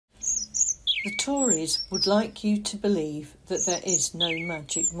The Tories would like you to believe that there is no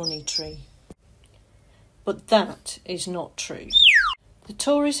magic money tree. But that is not true. The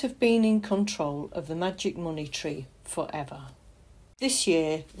Tories have been in control of the magic money tree forever. This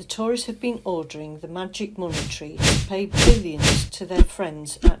year, the Tories have been ordering the magic money tree to pay billions to their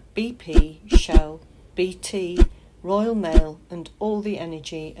friends at BP, Shell, BT, Royal Mail and all the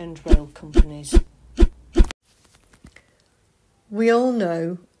energy and rail companies. We all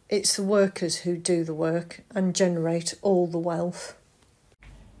know it's the workers who do the work and generate all the wealth.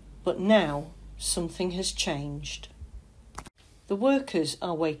 But now something has changed. The workers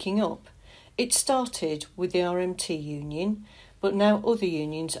are waking up. It started with the RMT union, but now other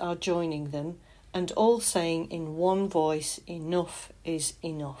unions are joining them and all saying in one voice, enough is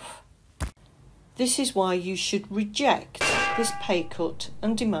enough. This is why you should reject this pay cut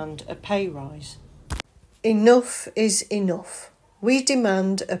and demand a pay rise. Enough is enough. We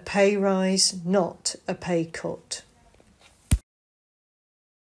demand a pay rise, not a pay cut.